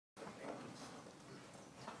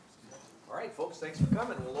right, folks, thanks for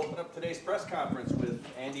coming. We'll open up today's press conference with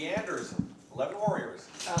Andy Anders, 11 Warriors.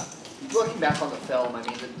 Looking back on the film, I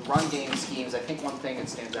mean, the run game schemes, I think one thing that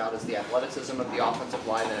stands out is the athleticism of the offensive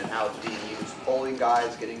line and how it's being used, pulling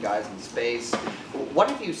guys, getting guys in space. What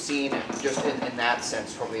have you seen just in that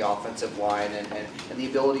sense from the offensive line and the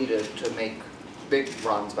ability to make big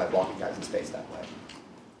runs by blocking guys in space that way?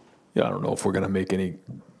 Yeah, I don't know if we're going to make any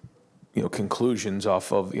conclusions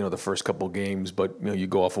off of the first couple of games, but you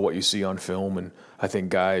go off of what you see on film, and I think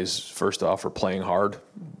guys first off are playing hard.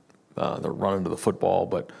 They're running to the football,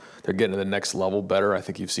 but they're getting to the next level better. I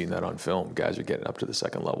think you've seen that on film. Guys are getting up to the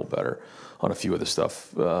second level better on a few of the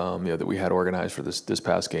stuff that we had organized for this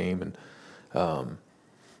past game, and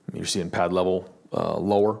you're seeing pad level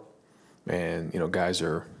lower, and guys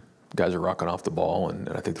are rocking off the ball, and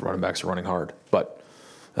I think the running backs are running hard, but.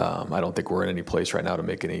 I don't think we're in any place right now to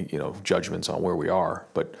make any judgments on where we are,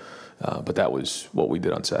 but that was what we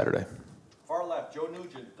did on Saturday. Far left, Joe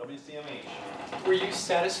Nugent, WCMH. Were you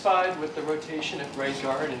satisfied with the rotation at right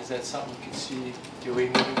guard, and is that something you can see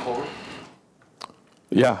doing moving forward?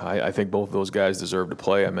 Yeah, I think both of those guys deserve to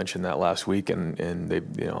play. I mentioned that last week, and they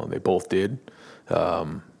both did.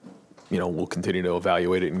 We'll continue to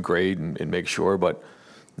evaluate it and grade and make sure, but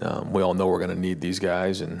we all know we're going to need these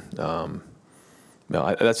guys, and.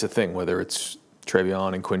 That's the thing, whether it's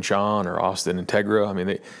Trevion and Quinshon or Austin and Tegra. I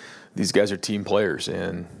mean, these guys are team players,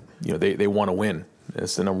 and they want to win.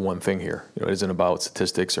 That's the number one thing here. It isn't about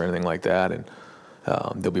statistics or anything like that, and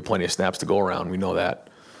there'll be plenty of snaps to go around. We know that.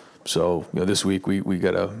 So this week we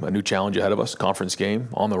got a new challenge ahead of us, conference game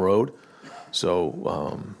on the road.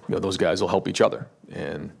 So those guys will help each other,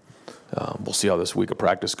 and we'll see how this week of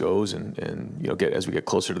practice goes, and as we get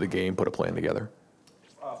closer to the game, put a plan together.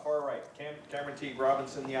 Cameron T.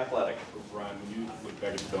 Robinson, The Athletic. Brian, when you look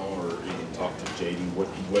back at film or even talk to Jaden,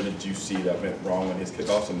 what did you see that went wrong in his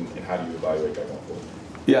kickoffs, and how do you evaluate that going forward?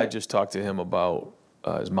 Yeah, I just talked to him about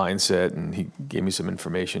his mindset, and he gave me some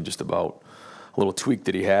information just about a little tweak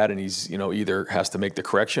that he had, and he's either has to make the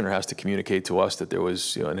correction or has to communicate to us that there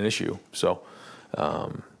was an issue. So,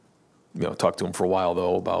 talked to him for a while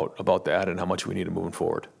though about that and how much we needed moving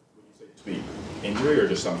forward. Would you say tweak, injury, or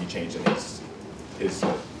just something he changed in his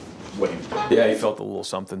what he was doing? Yeah, he felt a little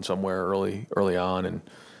something somewhere early on, and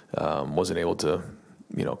wasn't able to,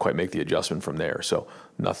 quite make the adjustment from there. So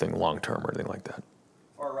nothing long term or anything like that.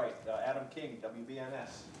 Far right, Adam King,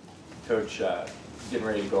 WBNS. Coach, getting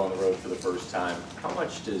ready to go on the road for the first time. How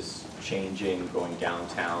much does changing, going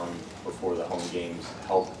downtown before the home games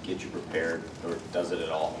help get you prepared, or does it at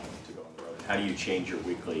all to go on the road? How do you change your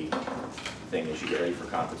weekly thing as you get ready for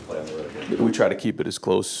conference play on the road? We try to keep it as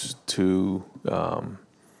close to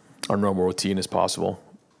our normal routine as possible.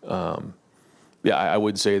 I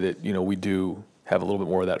would say that we do have a little bit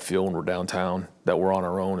more of that feel when we're downtown, that we're on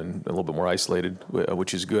our own and a little bit more isolated,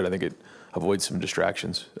 which is good. I think it avoids some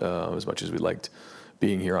distractions as much as we liked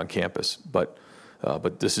being here on campus. But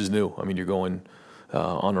this is new. I mean, you're going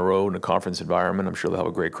on the road in a conference environment. I'm sure they'll have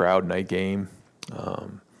a great crowd, night game.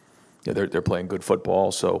 They're playing good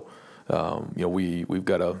football, so we've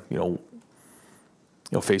got to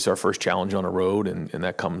face our first challenge on the road, and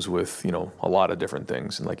that comes with a lot of different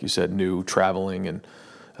things, and like you said, new traveling and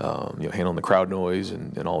handling the crowd noise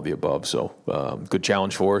and all of the above. So good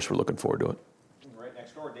challenge for us. We're looking forward to it. Right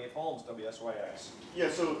next door, Dave Holmes, WSYX. Yeah,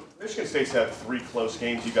 so Michigan State's had 3 close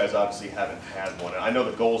games. You guys obviously haven't had one. I know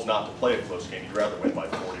the goal is not to play a close game. You'd rather win by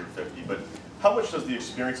 40 or 50, but how much does the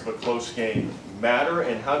experience of a close game matter,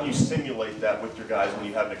 and how do you simulate that with your guys when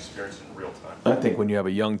you haven't experienced it in real time? I think when you have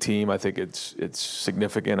a young team, I think it's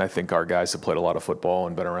significant. I think our guys have played a lot of football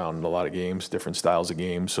and been around in a lot of games, different styles of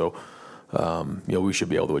games, so we should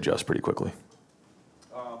be able to adjust pretty quickly.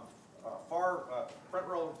 Front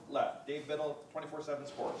row left, Dave Biddle, 24/7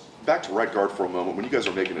 Sports. Back to right guard for a moment. When you guys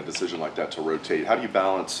are making a decision like that to rotate, how do you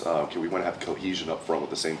balance, we want to have cohesion up front with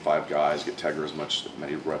the same 5 guys, get Tegra as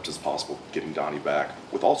many reps as possible, getting Donnie back,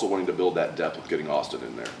 with also wanting to build that depth of getting Austin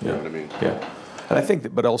in there. You know what I mean? Yeah. And I think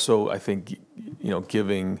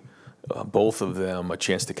giving both of them a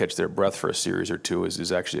chance to catch their breath for a series or two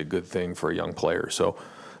is actually a good thing for a young player. So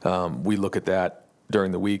we look at that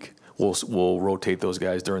during the week. We'll rotate those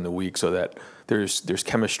guys during the week so that there's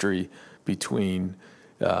chemistry between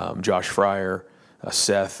Josh Fryer,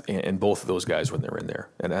 Seth, and both of those guys when they're in there.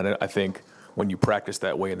 And I think when you practice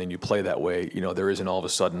that way and then you play that way, there isn't all of a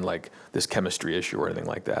sudden like this chemistry issue or anything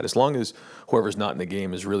like that. As long as whoever's not in the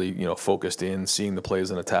game is really focused in, seeing the plays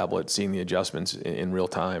on a tablet, seeing the adjustments in real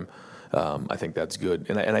time, I think that's good.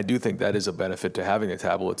 And I do think that is a benefit to having the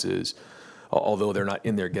tablets is, although they're not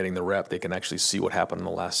in there getting the rep, they can actually see what happened in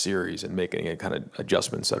the last series and make any kind of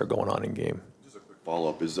adjustments that are going on in game. Just a quick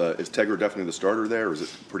follow-up. Is Tegra definitely the starter there, or is it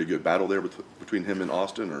a pretty good battle there between him and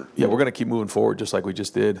Austin? Or Yeah, we're going to keep moving forward just like we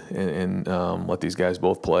just did, and let these guys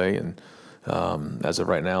both play. And as of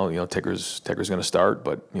right now, Tegra's going to start,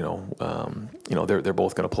 but they're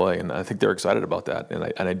both going to play, and I think they're excited about that.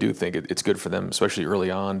 And I do think it's good for them, especially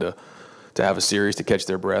early on, to have a series to catch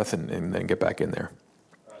their breath and then get back in there.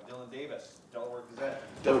 Dylan Davis, Delaware Gazette.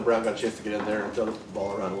 Devin Brown got a chance to get in there and throw the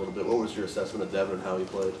ball around a little bit. What was your assessment of Devin and how he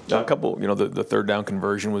played? A couple, the third down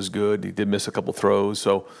conversion was good. He did miss a couple throws,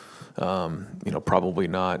 so probably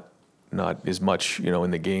not as much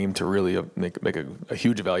in the game to really make a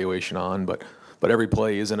huge evaluation on. But every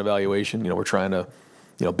play is an evaluation. We're trying to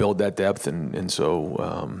build that depth, and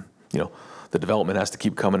so the development has to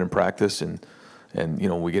keep coming in practice, and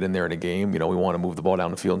when we get in there in a game, we want to move the ball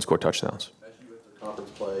down the field and score touchdowns. As you enter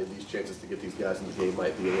conference play, these chances to get these guys in the game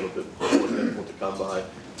might be a little bit more difficult to come by.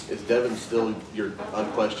 Is Devin still your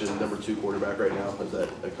unquestioned number 2 quarterback right now? Is that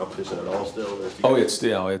a competition at all still? Oh, it's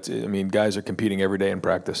I mean, guys are competing every day in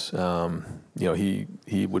practice.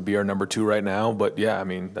 He would be our number 2 right now, but yeah, I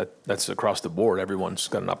mean that's across the board. Everyone's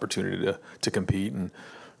got an opportunity to compete, and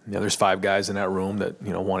there's 5 guys in that room that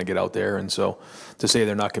want to get out there, and so to say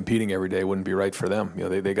they're not competing every day wouldn't be right for them.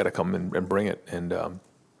 They got to come and bring it,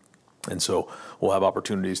 and so we'll have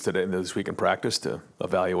opportunities today this week in practice to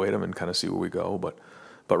evaluate them and kind of see where we go. But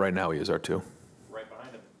right now he is our 2. Right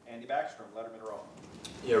behind him, Andy Backstrom, Letterman Row.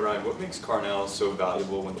 Yeah, Ryan, what makes Carnell so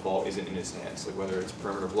valuable when the ball isn't in his hands? Like whether it's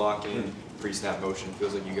perimeter blocking, pre-snap motion,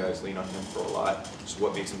 feels like you guys lean on him for a lot. So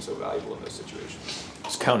what makes him so valuable in those situations?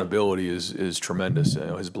 His accountability is tremendous.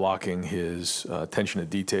 His blocking, his attention to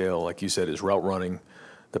detail, like you said, his route running,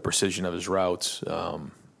 the precision of his routes.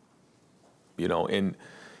 And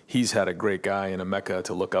he's had a great guy in Emeka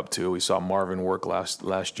to look up to. We saw Marvin work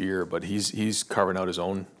last year, but he's carving out his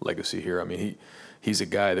own legacy here. I mean, he's a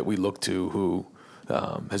guy that we look to who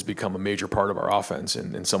has become a major part of our offense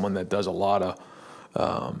and someone that does a lot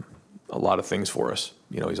of things for us.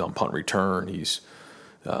 He's on punt return. He's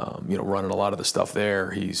running a lot of the stuff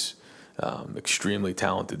there. He's extremely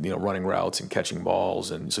talented, running routes and catching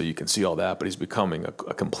balls, and so you can see all that. But he's becoming a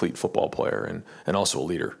complete football player and also a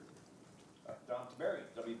leader. Don Taberry,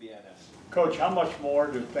 WBNS. Coach, how much more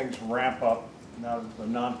do things ramp up now that the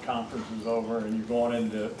non-conference is over and you're going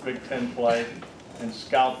into Big Ten play and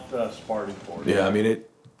scout Sparty for you? Yeah, I mean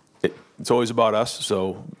it's always about us.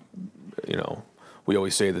 So we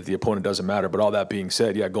always say that the opponent doesn't matter. But all that being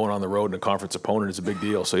said, yeah, going on the road and a conference opponent is a big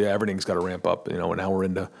deal. So yeah, everything's got to ramp up. And now we're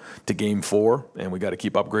into game 4, and we got to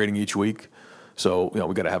keep upgrading each week. So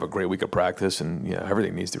we got to have a great week of practice, and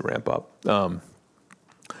everything needs to ramp up.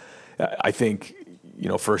 I think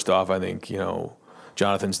first off, I think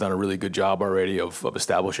Jonathan's done a really good job already of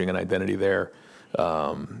establishing an identity there.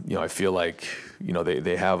 I feel like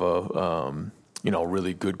they have a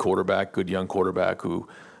really good quarterback, good young quarterback who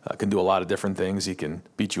can do a lot of different things. He can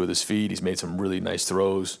beat you with his feet. He's made some really nice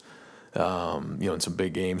throws, in some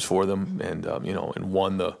big games for them, and and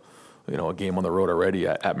won a game on the road already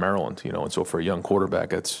at Maryland. And so for a young quarterback,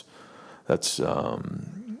 that's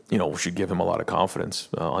should give him a lot of confidence.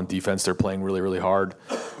 On defense, they're playing really, really hard.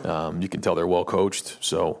 You can tell they're well coached.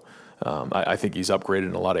 So I think he's upgraded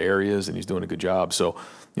in a lot of areas, and he's doing a good job. So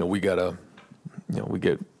we gotta,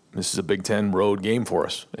 this is a Big Ten road game for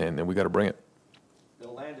us, and we got to bring it.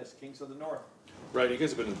 Bill Landis, Kings of the North. Right, you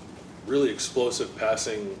guys have been really explosive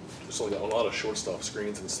passing, just like a lot of short stuff,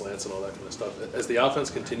 screens and slants and all that kind of stuff. As the offense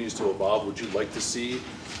continues to evolve, would you like to see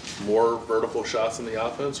more vertical shots in the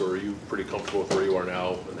offense, or are you pretty comfortable with where you are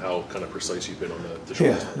now and how kind of precise you've been on the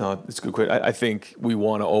short stuff? Yeah, no, it's a good question. I think we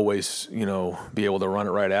want to always, be able to run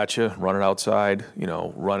it right at you, run it outside,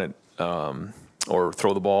 run it or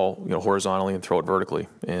throw the ball, horizontally and throw it vertically.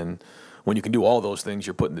 And when you can do all those things,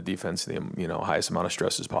 you're putting the defense in the highest amount of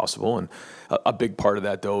stress as possible. And a big part of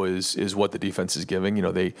that, though, is what the defense is giving.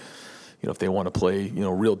 They, if they want to play,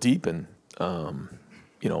 real deep and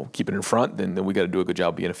keep it in front, then we got to do a good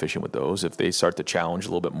job being efficient with those. If they start to challenge a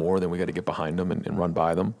little bit more, then we got to get behind them and run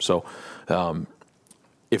by them. So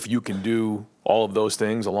if you can do all of those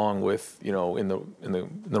things along with, in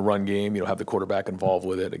the run game, have the quarterback involved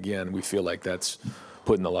with it, again, we feel like that's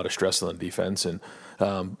putting a lot of stress on the defense. And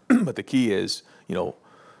but the key is,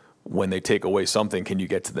 when they take away something, can you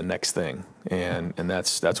get to the next thing? And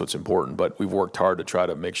that's what's important. But we've worked hard to try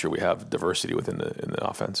to make sure we have diversity within the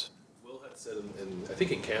offense. Will had said, I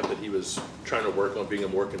think in camp, that he was trying to work on being a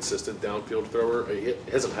more consistent downfield thrower. He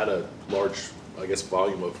hasn't had a large,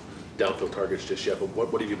 volume of downfield targets just yet. But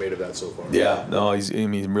what have you made of that so far? Yeah, no, he's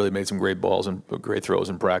really made some great balls and great throws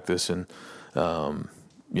in practice, and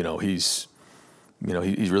he's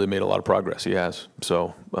really made a lot of progress. He has.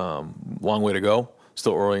 So long way to go.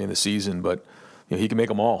 Still early in the season, but he can make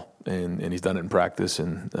them all, and he's done it in practice,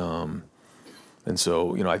 and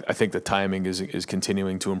so I think the timing is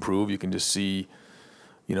continuing to improve. You can just see,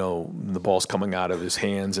 the ball's coming out of his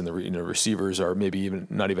hands, and the receivers are maybe even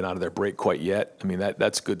not even out of their break quite yet. I mean,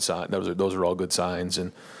 that's a good sign. Those are all good signs,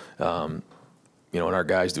 and and our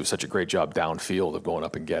guys do such a great job downfield of going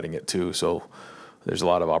up and getting it too. So there's a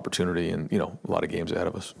lot of opportunity, and a lot of games ahead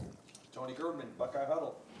of us. Tony Girdman, Buckeye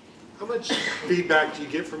Huddle. How much feedback do you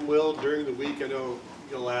get from Will during the week? I know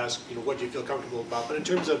he'll ask, what do you feel comfortable about? But in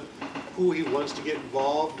terms of who he wants to get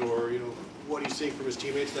involved, or what he's seeing from his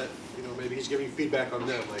teammates that maybe he's giving feedback on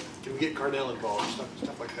them, like can we get Carnell involved,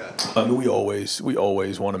 stuff like that. I mean, we always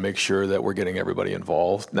want to make sure that we're getting everybody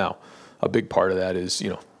involved. Now, a big part of that is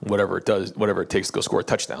whatever it takes to go score a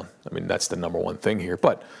touchdown. I mean, that's the number one thing here.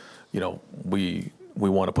 But we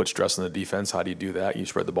want to put stress on the defense. How do you do that? You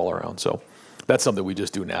spread the ball around. So that's something we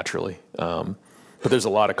just do naturally. But there's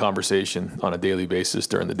a lot of conversation on a daily basis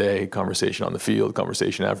during the day, conversation on the field,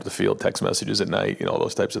 conversation after the field, text messages at night, all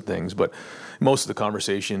those types of things. But most of the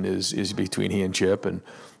conversation is between he and Chip, and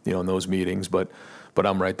in those meetings. But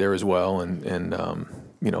I'm right there as well, and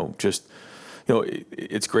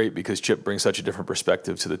it's great because Chip brings such a different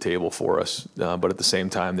perspective to the table for us. But at the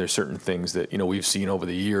same time, there's certain things that we've seen over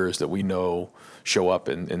the years that we know show up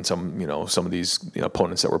in some of these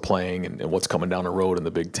opponents that we're playing, and what's coming down the road in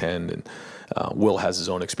the Big Ten. And Will has his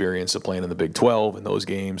own experience of playing in the Big 12 and those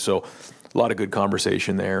games. So a lot of good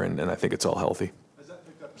conversation there, and I think it's all healthy. Has that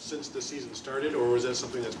picked up since the season started, or was that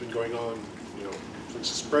something that's been going on, since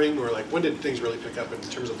the spring, or like when did things really pick up in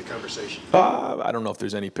terms of the conversation? I don't know if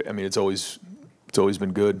there's any. I mean, it's always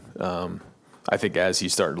been good. I think as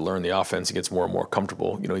he's starting to learn the offense, he gets more and more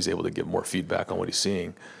comfortable. He's able to give more feedback on what he's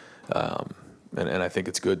seeing. And I think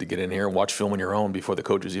it's good to get in here and watch film on your own before the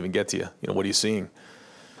coaches even get to you. What are you seeing?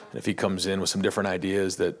 And if he comes in with some different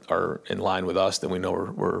ideas that are in line with us, then we know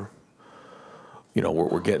we're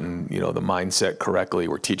getting the mindset correctly.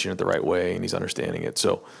 We're teaching it the right way, and he's understanding it.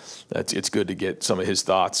 So it's good to get some of his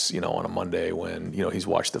thoughts, on a Monday when he's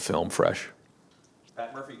watched the film fresh.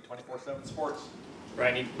 Pat Murphy, 24/7 Sports.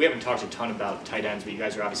 Ryan, we haven't talked a ton about tight ends, but you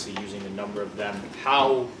guys are obviously using a number of them.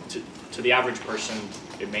 How, to the average person,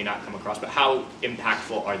 it may not come across, but how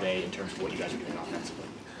impactful are they in terms of what you guys are doing offensively?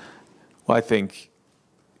 Well, I think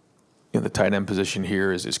the tight end position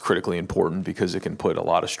here is critically important because it can put a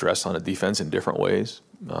lot of stress on a defense in different ways.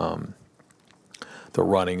 The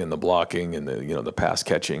running and the blocking and the pass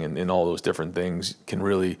catching and all those different things can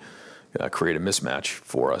really create a mismatch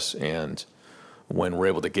for us. And when we're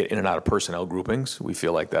able to get in and out of personnel groupings, we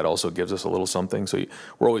feel like that also gives us a little something. So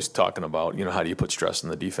we're always talking about, how do you put stress on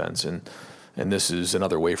the defense? And this is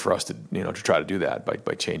another way for us to, to try to do that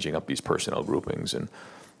by changing up these personnel groupings. And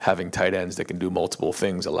having tight ends that can do multiple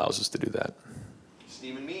things allows us to do that.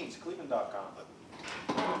 Stephen Means,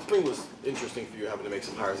 Cleveland.com. Spring was interesting for you, having to make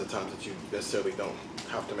some hires at times that you necessarily don't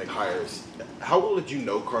have to make hires. How well did you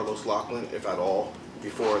know Carlos Loughlin, if at all,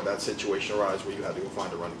 before that situation arose where you had to go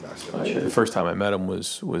find a running back coach? The first time I met him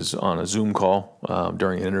was on a Zoom call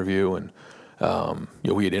during an interview, and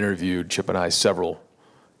we had interviewed, Chip and I, several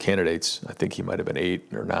candidates. I think he might have been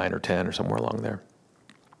 8 or 9 or 10 or somewhere along there.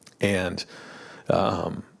 And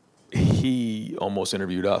he almost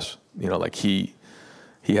interviewed us.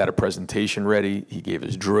 He had a presentation ready. He gave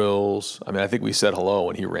his drills. I mean, I think we said hello,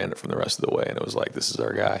 and he ran it from the rest of the way, and it was like, this is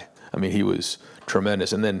our guy. I mean, he was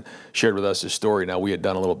tremendous, and then shared with us his story. Now, we had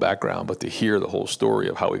done a little background, but to hear the whole story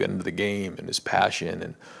of how he got into the game and his passion,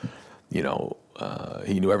 and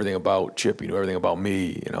he knew everything about Chip. He knew everything about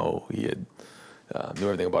me. He had knew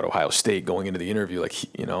everything about Ohio State going into the interview. And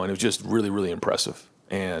it was just really, really impressive.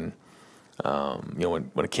 And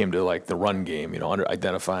when it came to like the run game,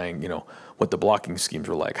 identifying what the blocking schemes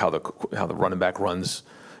were like, how the running back runs.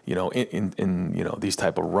 In these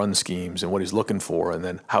type of run schemes and what he's looking for, and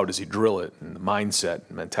then how does he drill it, and the mindset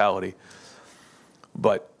and mentality.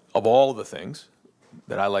 But of all the things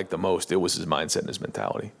that I liked the most, it was his mindset and his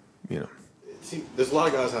mentality. See, there's a lot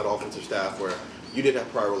of guys that had offensive staff where you did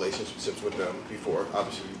have prior relationships with them before,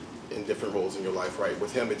 obviously in different roles in your life, right?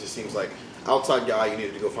 With him, it just seems like outside guy, you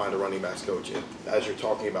needed to go find a running backs coach, and as you're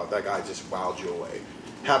talking about, that guy just wowed you away.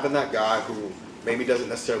 Having that guy who maybe doesn't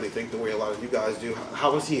necessarily think the way a lot of you guys do,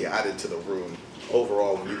 how has he added to the room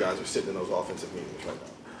overall when you guys are sitting in those offensive meetings right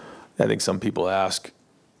now? I think some people ask,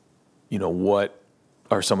 what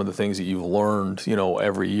are some of the things that you've learned?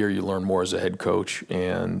 Every year you learn more as a head coach.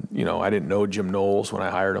 And, I didn't know Jim Knowles when I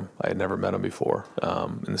hired him. I had never met him before.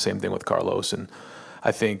 And the same thing with Carlos. And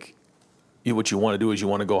I think, what you want to do is you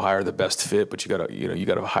want to go hire the best fit, but you got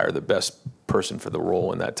to hire the best person for the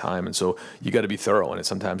role in that time, and so you got to be thorough. And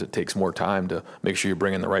sometimes it takes more time to make sure you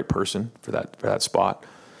bring in the right person for that spot.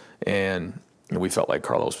 And we felt like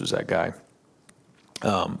Carlos was that guy.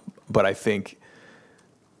 But I think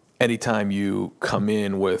anytime you come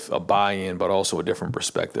in with a buy-in, but also a different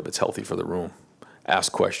perspective, it's healthy for the room.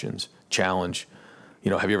 Ask questions, challenge.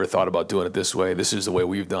 Have you ever thought about doing it this way? This is the way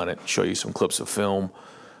we've done it. Show you some clips of film.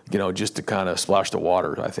 Just to kind of splash the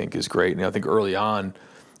water, I think is great. And I think early on,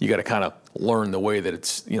 you got to kind of learn the way that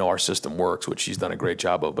it's, our system works, which he's done a great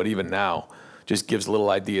job of. But even now, just gives little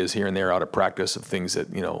ideas here and there out of practice of things that,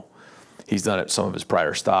 he's done at some of his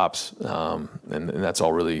prior stops. And that's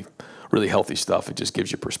all really, really healthy stuff. It just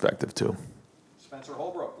gives you perspective too. Spencer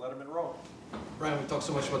Holbrook, Letterman Row. Brian, we talked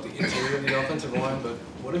so much about the interior of the offensive line, but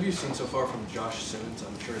what have you seen so far from Josh Simmons?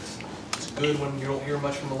 I'm sure it's good when you don't hear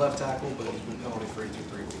much from a left tackle, but he's been penalty free through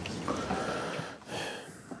 3 weeks.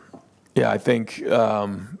 Yeah, I think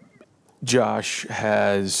Josh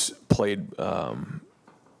has played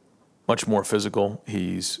much more physical.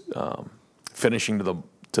 He's finishing to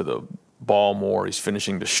the ball more. He's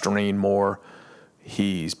finishing to strain more.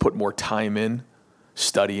 He's put more time in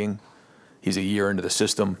studying. He's a year into the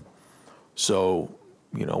system. So,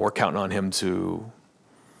 we're counting on him to,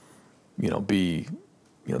 be,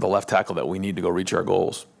 the left tackle that we need to go reach our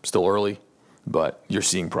goals. Still early, but you're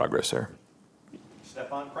seeing progress there.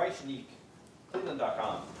 Stefan Kreisnik,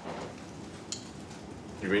 Cleveland.com.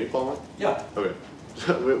 You ready, Paul? Yeah. Okay.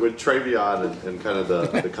 With Travion and kind of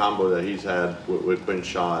the combo that he's had with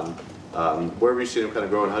Quinshawn, where have you seen him kind of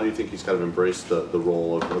grow, and how do you think he's kind of embraced the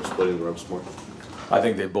role of splitting the reps more? I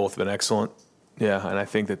think they've both been excellent. Yeah, and I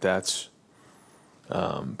think that's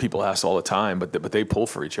people ask all the time, but they pull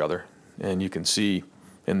for each other, and you can see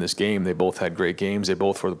in this game they both had great games. They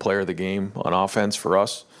both were the player of the game on offense for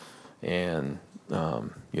us, and when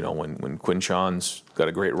Quinshawn's got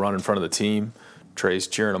a great run in front of the team, Trey's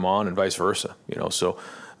cheering him on, and vice versa. So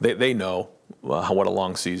they know what a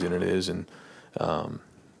long season it is, and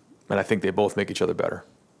I think they both make each other better.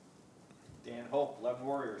 Dan Hope, 11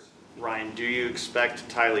 Warriors. Ryan, do you expect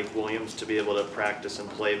Tyleek Williams to be able to practice and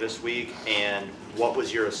play this week? And what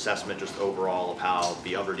was your assessment just overall of how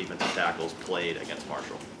the other defensive tackles played against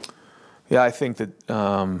Marshall? Yeah, I think that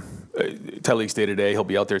Tyleek's day-to-day. He'll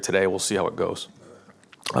be out there today. We'll see how it goes.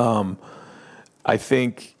 I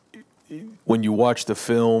think when you watch the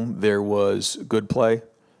film, there was good play,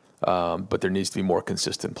 but there needs to be more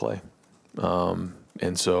consistent play.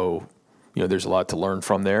 And so, there's a lot to learn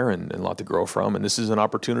from there and a lot to grow from. And this is an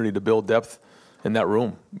opportunity to build depth in that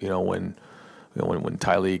room. When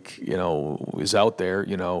Tyleek, is out there,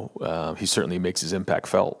 he certainly makes his impact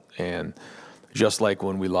felt. And just like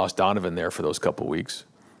when we lost Donovan there for those couple of weeks,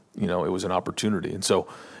 it was an opportunity. And so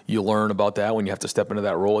you learn about that when you have to step into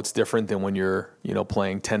that role. It's different than when you're,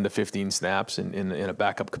 playing 10 to 15 snaps in a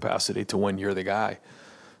backup capacity to when you're the guy.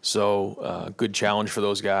 So good challenge for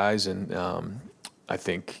those guys. And I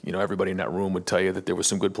think, everybody in that room would tell you that there was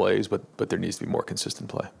some good plays, but there needs to be more consistent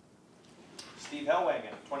play. Steve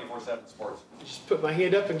Hellwagen, 24/7 Sports. Just put my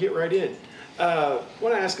hand up and get right in.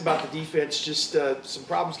 Want to ask about the defense, just some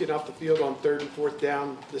problems getting off the field on 3rd and 4th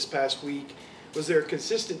down this past week. Was there a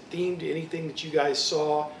consistent theme to anything that you guys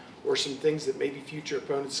saw, or some things that maybe future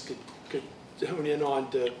opponents could hone in on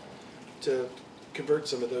to convert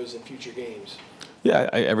some of those in future games? Yeah,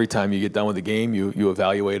 every time you get done with the game, you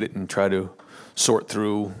evaluate it and try to sort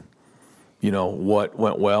through, what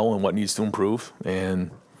went well and what needs to improve.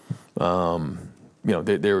 And,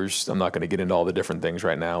 there's, I'm not going to get into all the different things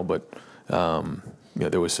right now, but,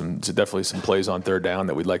 there was definitely some plays on 3rd down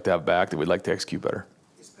that we'd like to have back, that we'd like to execute better.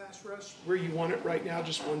 Is pass rush where you want it right now,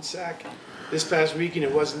 just 1 sack? This past week, and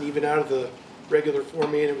it wasn't even out of the regular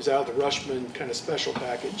 4-man, it was out of the Rushman kind of special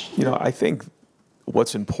package. I think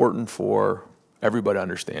what's important for everybody to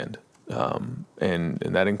understand, and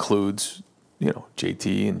that includes,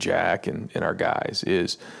 JT and Jack and our guys,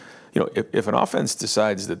 is, if an offense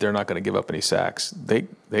decides that they're not going to give up any sacks, they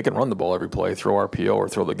can run the ball every play, throw RPO,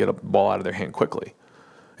 or get a ball out of their hand quickly.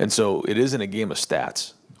 And so it isn't a game of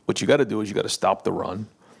stats. What you got to do is you got to stop the run.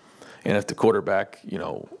 And if the quarterback,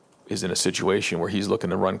 is in a situation where he's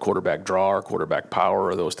looking to run quarterback draw or quarterback power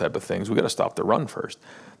or those type of things, we got to stop the run first.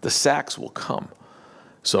 The sacks will come.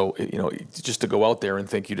 So, just to go out there and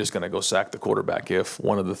think you're just going to go sack the quarterback, if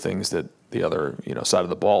one of the things that the other, side of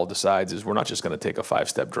the ball decides is we're not just going to take a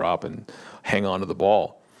 5-step drop and hang on to the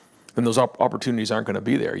ball, then those opportunities aren't going to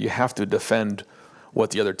be there. You have to defend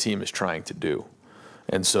what the other team is trying to do.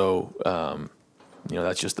 And so,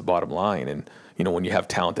 That's just the bottom line. And, when you have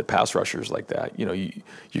talented pass rushers like that,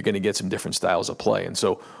 you're going to get some different styles of play. And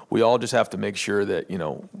so we all just have to make sure that,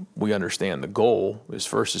 we understand the goal is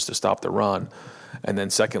first is to stop the run. And then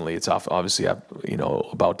secondly, it's obviously,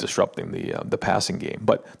 about disrupting the passing game.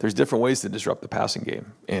 But there's different ways to disrupt the passing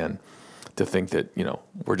game. And to think that,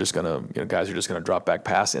 we're just going to, guys are just going to drop back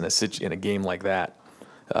pass in a game like that,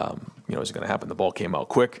 is going to happen. The ball came out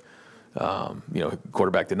quick.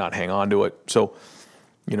 Quarterback did not hang on to it. So,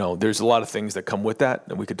 there's a lot of things that come with that,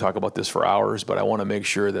 and we could talk about this for hours, but I want to make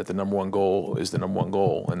sure that the number one goal is the number one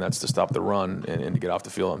goal, and that's to stop the run and to get off the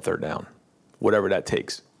field on third down, whatever that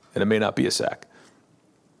takes. And it may not be a sack.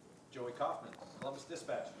 Joey Kaufman, Columbus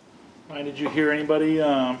Dispatch. Ryan, did you hear anybody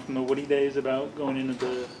from the Woody days about going into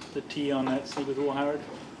the tee on that sneak with Will Howard?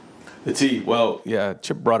 The tee, well, yeah,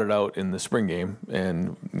 Chip brought it out in the spring game,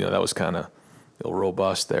 and that was kind of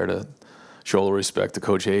robust there to show a little respect to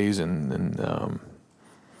Coach Hayes and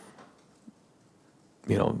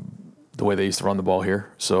the way they used to run the ball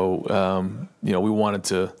here. So, we wanted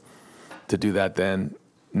to do that then.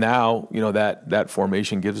 Now, that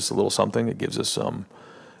formation gives us a little something. It gives us some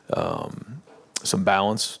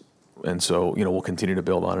balance. And so, we'll continue to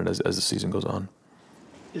build on it as the season goes on.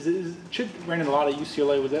 Chip ran in a lot at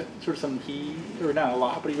UCLA. Was that sort of something or not a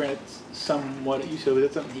lot, but he ran it somewhat at UCLA. Was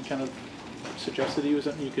that something he kind of suggested he was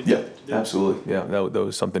something you could do? Absolutely. Yeah, that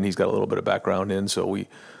was something he's got a little bit of background in. So we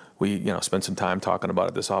spent some time talking about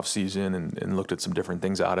it this offseason and looked at some different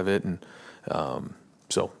things out of it. And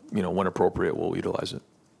so, when appropriate, we'll utilize it.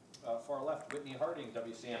 Far left, Whitney Harding,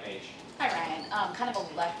 WCMH. Hi, Ryan. Kind of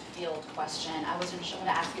a left field question. I was going to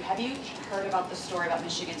ask you, have you heard about the story about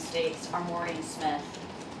Michigan State's Armorian Smith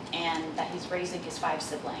and that he's raising his 5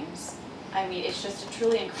 siblings? I mean, it's just a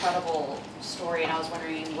truly incredible story, and I was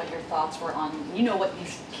wondering what your thoughts were on, what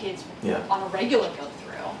these kids on a regular go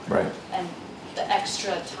through. Right. And the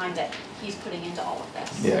extra time that he's putting into all of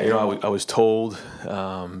this. Yeah, I was told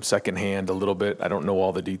secondhand a little bit. I don't know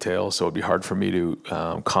all the details, so it'd be hard for me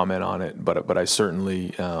to comment on it. But I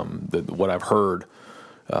certainly, what I've heard,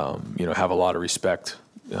 have a lot of respect,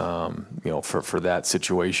 for that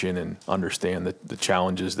situation and understand the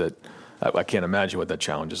challenges that I can't imagine what that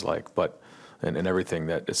challenge is like. But and everything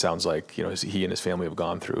that it sounds like he and his family have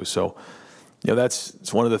gone through. So,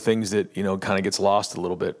 it's one of the things that kind of gets lost a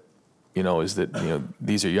little bit. Is that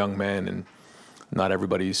these are young men, and not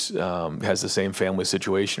everybody's has the same family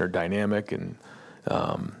situation or dynamic, and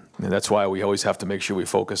that's why we always have to make sure we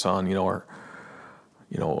focus on our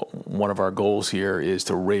one of our goals here is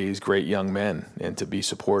to raise great young men and to be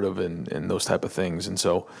supportive and those type of things. And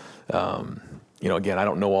so again, I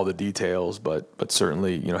don't know all the details, but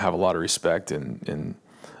certainly have a lot of respect and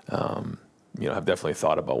have definitely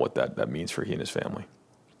thought about what that means for he and his family.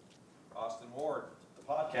 Austin Ward,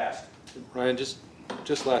 the podcast. Ryan,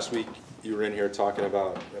 just last week you were in here talking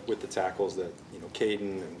about with the tackles that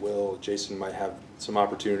Caden and Will, Jason might have some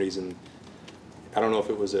opportunities, and I don't know if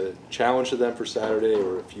it was a challenge to them for Saturday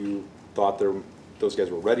or if you thought those guys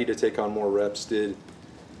were ready to take on more reps. Did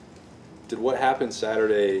what happened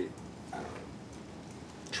Saturday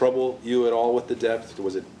trouble you at all with the depth?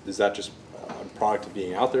 Is that just a product of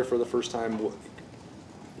being out there for the first time?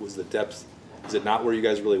 Was the depth? Is it not where you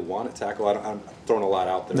guys really want to tackle? I'm throwing a lot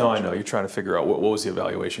out there. No, I know. You're trying to figure out what was the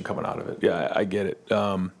evaluation coming out of it. Yeah, I get it.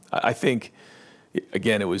 I think,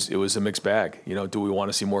 again, it was a mixed bag. Do we want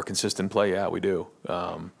to see more consistent play? Yeah, we do.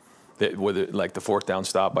 Whether like the 4th down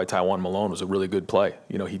stop by Tywan Malone was a really good play.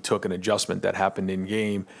 He took an adjustment that happened in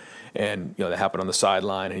game, and that happened on the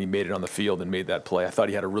sideline, and he made it on the field and made that play. I thought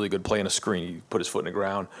he had a really good play in a screen. He put his foot in the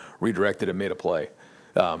ground, redirected, and made a play.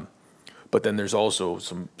 But then there's also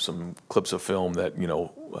some clips of film that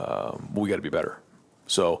we got to be better.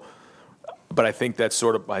 So, but I think that's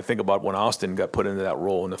I think about when Austin got put into that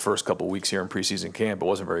role in the first couple of weeks here in preseason camp. It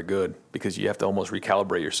wasn't very good because you have to almost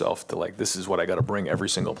recalibrate yourself to this is what I got to bring every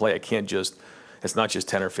single play. I can't it's not just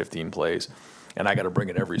 10 or 15 plays, and I got to bring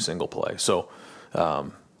it every single play. So,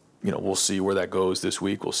 we'll see where that goes this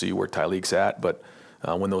week. We'll see where Tyleek's at, but.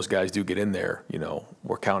 When those guys do get in there,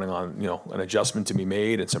 we're counting on, an adjustment to be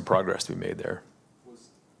made and some progress to be made there.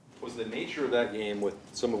 Was the nature of that game with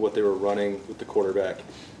some of what they were running with the quarterback,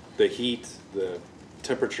 the heat, the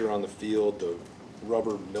temperature on the field, the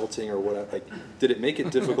rubber melting or whatever, did it make it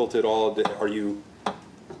difficult at all?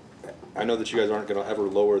 I know that you guys aren't going to ever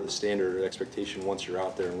lower the standard or expectation once you're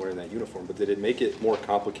out there and wearing that uniform, but did it make it more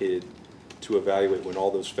complicated to evaluate when all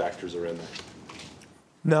those factors are in there?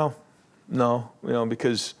 No,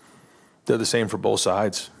 because they're the same for both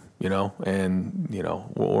sides, and,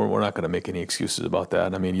 we're not going to make any excuses about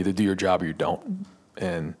that. I mean, either do your job or you don't.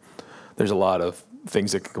 And there's a lot of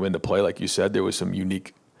things that can come into play. Like you said, there was some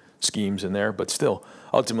unique schemes in there, but still,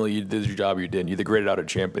 ultimately, you did your job or you didn't. You either graded out a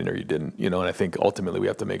champion or you didn't, and I think ultimately we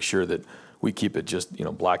have to make sure that we keep it just,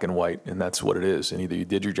 black and white, and that's what it is. And either you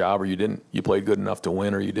did your job or you didn't. You played good enough to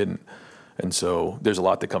win or you didn't. And so there's a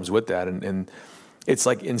lot that comes with that. And it's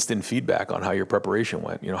like instant feedback on how your preparation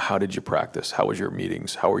went. How did you practice? How was your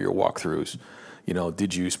meetings? How were your walkthroughs?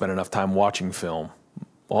 Did you spend enough time watching film?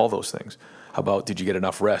 All those things. How about, did you get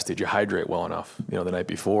enough rest? Did you hydrate well enough, the night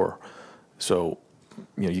before? So,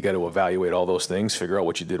 you got to evaluate all those things, figure out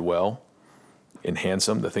what you did well, enhance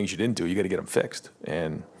them. The things you didn't do, you got to get them fixed.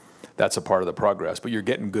 And that's a part of the progress. But you're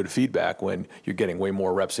getting good feedback when you're getting way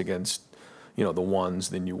more reps against, the ones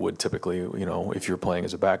than you would typically, if you're playing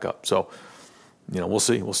as a backup. So, we'll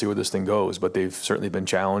see. We'll see where this thing goes. But they've certainly been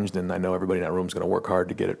challenged, and I know everybody in that room is going to work hard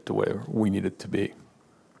to get it to where we need it to be.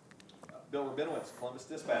 Bill Rabinowitz, Columbus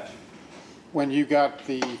Dispatch. When you got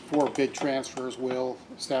the 4 big transfers, Will,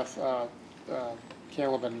 Steph,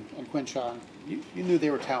 Caleb, and Quinshawn, you knew they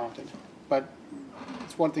were talented. But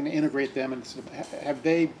it's one thing to integrate them, and have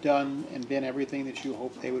they done and been everything that you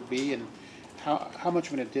hoped they would be? And how much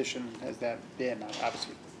of an addition has that been?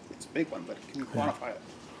 Obviously, it's a big one, but can you quantify it?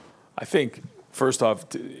 I think, first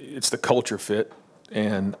off, it's the culture fit,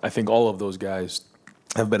 and I think all of those guys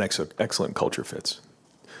have been excellent culture fits.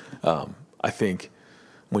 I think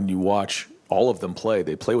when you watch all of them play,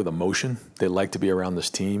 they play with emotion. They like to be around this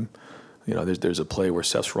team. There's a play where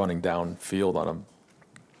Seph's running downfield on him.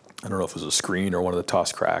 I don't know if it was a screen or one of the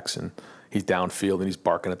toss cracks, and he's downfield and he's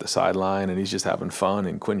barking at the sideline and he's just having fun.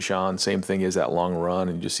 And Quinshawn, same thing, is that long run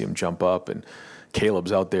and you just see him jump up. And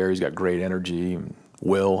Caleb's out there, he's got great energy. And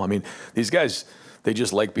Will, these guys, they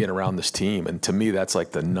just like being around this team. And to me, that's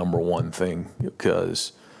like the number one thing,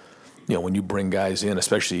 because when you bring guys in,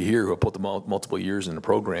 especially here who have put the multiple years in the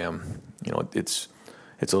program, it's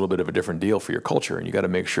a little bit of a different deal for your culture, and you got to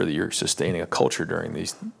make sure that you're sustaining a culture during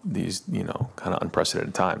these kind of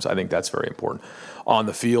unprecedented times. I think that's very important. On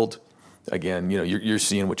the field, again, you're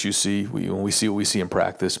seeing what you see. We see what we see in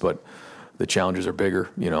practice, but the challenges are bigger,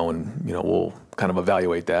 and we'll kind of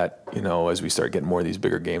evaluate that, as we start getting more of these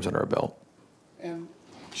bigger games under our belt. And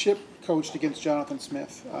Chip coached against Jonathan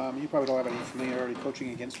Smith. You probably don't have any familiarity coaching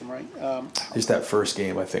against him, right? Just that first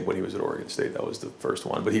game, I think, when he was at Oregon State, that was the first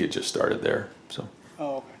one, but he had just started there, so.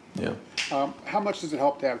 Oh, okay. Yeah. How much does it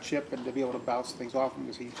help to have Chip and to be able to bounce things off him,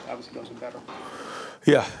 because he obviously knows him better?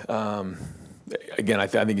 Yeah. Again, I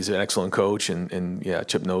think he's an excellent coach, and yeah,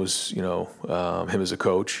 Chip knows, him as a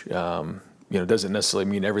coach. It doesn't necessarily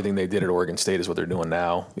mean everything they did at Oregon State is what they're doing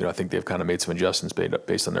now. I think they've kind of made some adjustments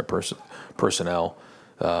based on their personnel.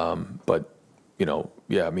 But,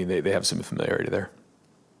 yeah, they have some familiarity there.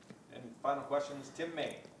 And final questions, Tim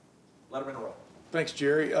May, Letterman Row. Thanks,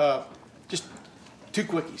 Jerry. Just 2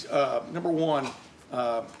 quickies. Number one,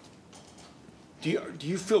 do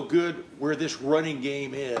you feel good where this running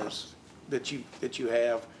game is that you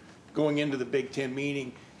have going into the Big Ten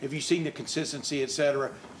meeting? Have you seen the consistency, et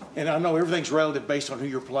cetera? And I know everything's relative based on who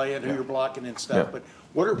you're playing, who you're blocking and stuff, but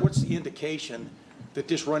what's the indication that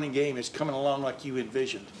this running game is coming along like you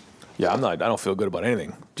envisioned? Yeah, I don't feel good about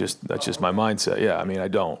anything. That's just my mindset. Yeah, I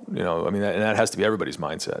don't. And that has to be everybody's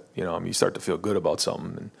mindset. You start to feel good about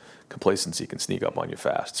something, and complacency can sneak up on you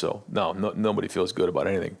fast. So nobody feels good about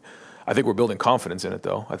anything. I think we're building confidence in it,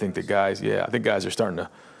 though. I think guys are starting to,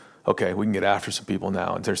 okay, we can get after some people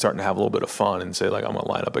now, and they're starting to have a little bit of fun and say, like, I'm going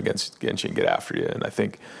to line up against you and get after you. And I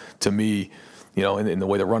think, to me, in the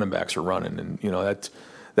way the running backs are running, and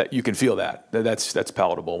that you can feel that's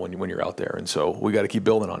palatable when you're out there. And so we got to keep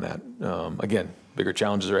building on that. Again, bigger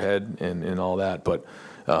challenges are ahead and all that, but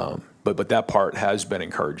that part has been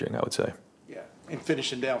encouraging, I would say. Yeah, and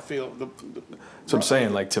finishing downfield. So I'm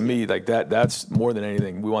saying, like, to me, like that's more than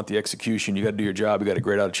anything. We want the execution. You got to do your job. You got to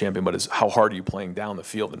grade out a champion, but it's how hard are you playing down the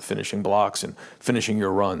field and finishing blocks and finishing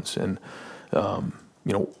your runs. And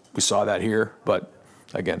we saw that here, but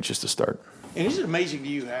again, it's just a start. And is it amazing to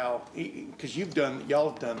you how, because y'all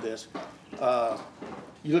have done this,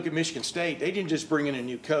 you look at Michigan State, they didn't just bring in a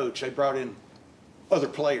new coach, they brought in other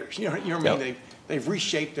players. You know what I mean? They've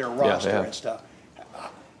reshaped their roster and stuff.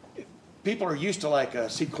 People are used to like a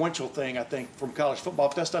sequential thing, I think, from college football,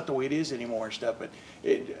 but that's not the way it is anymore and stuff. But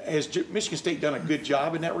has Michigan State done a good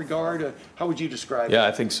job in that regard? How would you describe it? Yeah,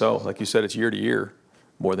 I think so. Like you said, it's year to year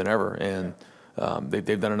more than ever. And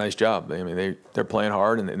they've done a nice job. They're playing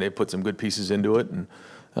hard, and they put some good pieces into it, and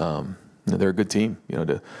they're a good team.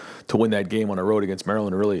 To win that game on the road against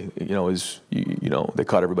Maryland really, is they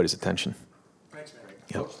caught everybody's attention. Thanks, Mary.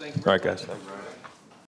 Yep. All right, guys.